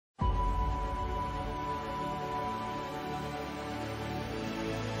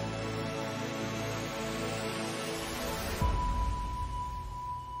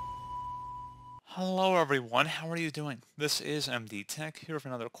Hello everyone, how are you doing? This is MD Tech here with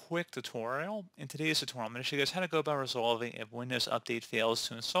another quick tutorial. In today's tutorial, I'm going to show you guys how to go about resolving if Windows Update fails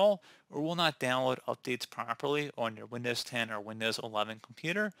to install or will not download updates properly on your Windows 10 or Windows 11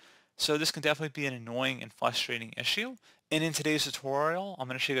 computer. So this can definitely be an annoying and frustrating issue. And in today's tutorial, I'm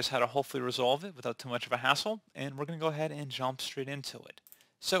going to show you guys how to hopefully resolve it without too much of a hassle. And we're going to go ahead and jump straight into it.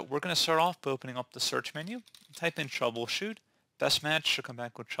 So we're going to start off by opening up the search menu, type in troubleshoot. Best match should come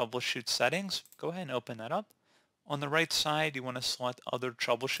back with troubleshoot settings. Go ahead and open that up. On the right side, you want to select other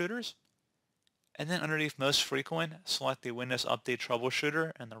troubleshooters. And then underneath most frequent, select the Windows Update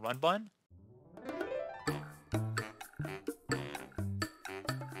troubleshooter and the run button.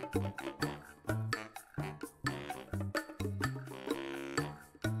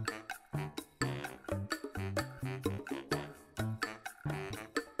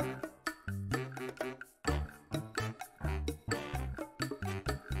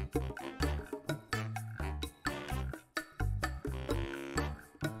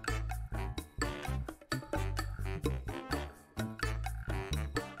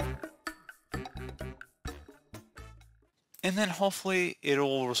 And then hopefully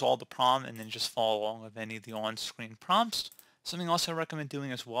it'll resolve the problem and then just follow along with any of the on-screen prompts. Something else I recommend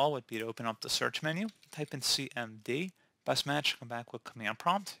doing as well would be to open up the search menu, type in CMD. Best match, come back with command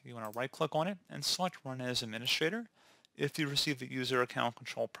prompt. You want to right click on it and select run as administrator. If you receive the user account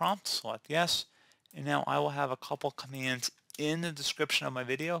control prompt, select yes. And now I will have a couple commands in the description of my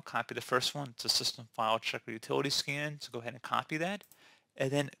video. Copy the first one. It's a system file checker utility scan. So go ahead and copy that.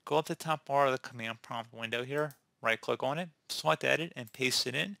 And then go up the top bar of the command prompt window here. Right click on it, select edit and paste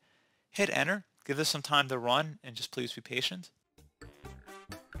it in. Hit enter, give this some time to run and just please be patient.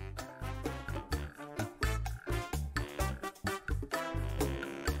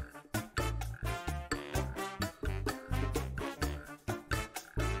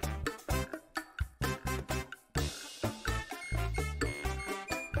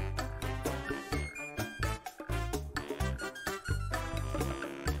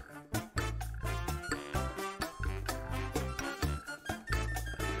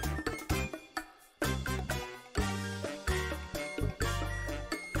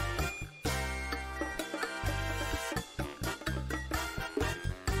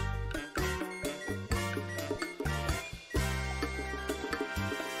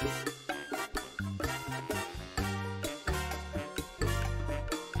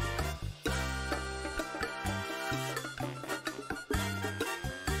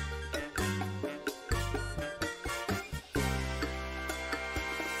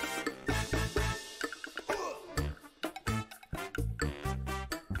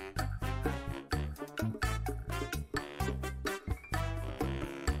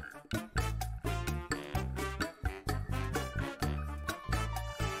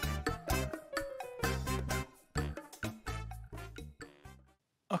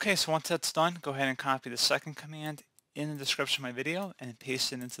 Okay, so once that's done, go ahead and copy the second command in the description of my video and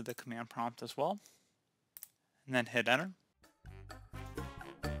paste it into the command prompt as well. And then hit enter.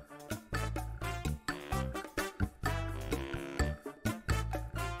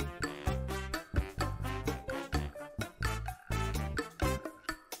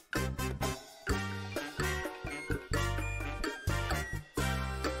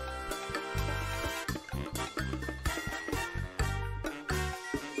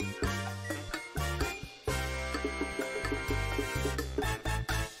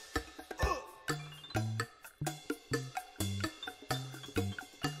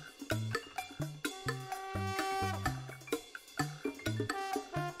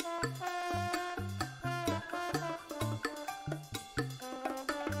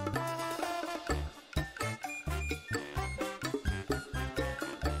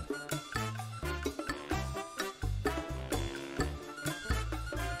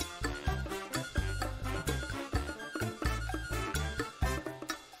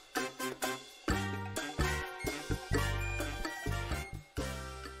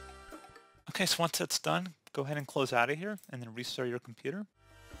 Okay, so once that's done, go ahead and close out of here and then restart your computer.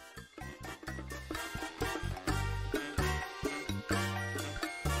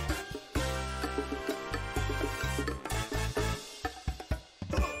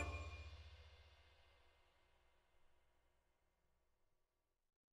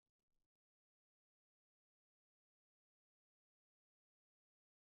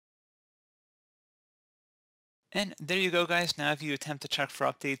 And there you go, guys. Now if you attempt to check for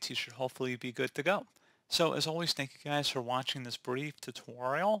updates, you should hopefully be good to go. So as always, thank you guys for watching this brief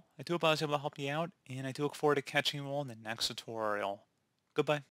tutorial. I do hope I was able to help you out, and I do look forward to catching you all in the next tutorial. Goodbye.